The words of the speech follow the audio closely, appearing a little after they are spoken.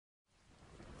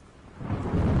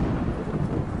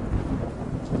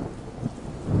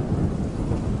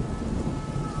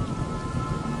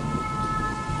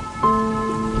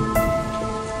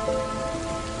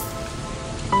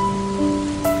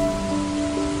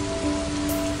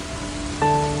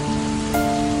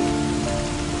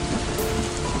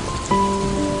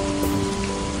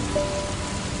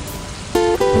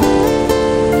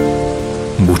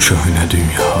köhnə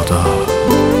dünyada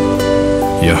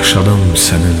yaşadım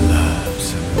səninlə,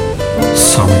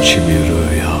 sanki bir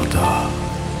rüyada.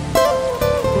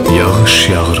 Yağış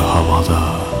yağır havada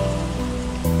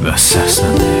və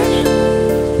səslənir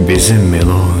bizim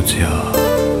melodiya.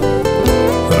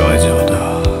 Radioda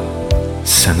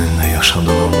səninlə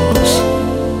yaşadığımız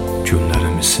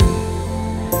günlərimizin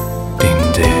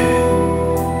indi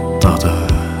dadı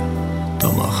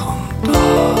damağımda.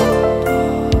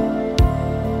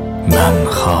 Mən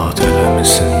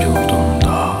xatirəmizin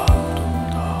yurdunda,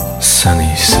 sən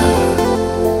isə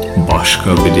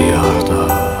başqa bir diyarda.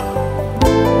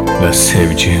 Və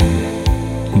sevgin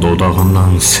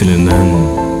dodağından silinən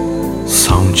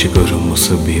sanki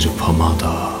qırmızı bir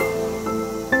pamada.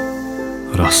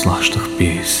 Rastlaşdıq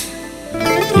biz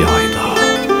yayda.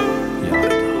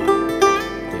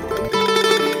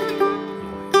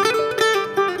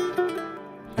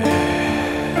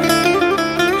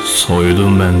 Soydu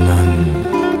məndən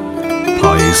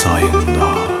payız ayında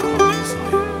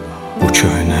bu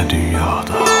köhnə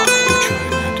dünyada.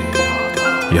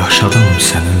 Yaşadım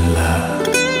səninlə,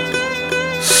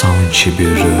 sanki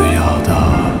bir rüyada.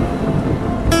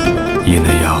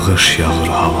 Yenə yağış yağır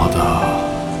havada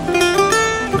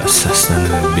və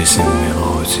səslənir bizim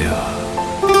melodiya.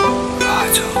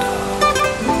 Radioda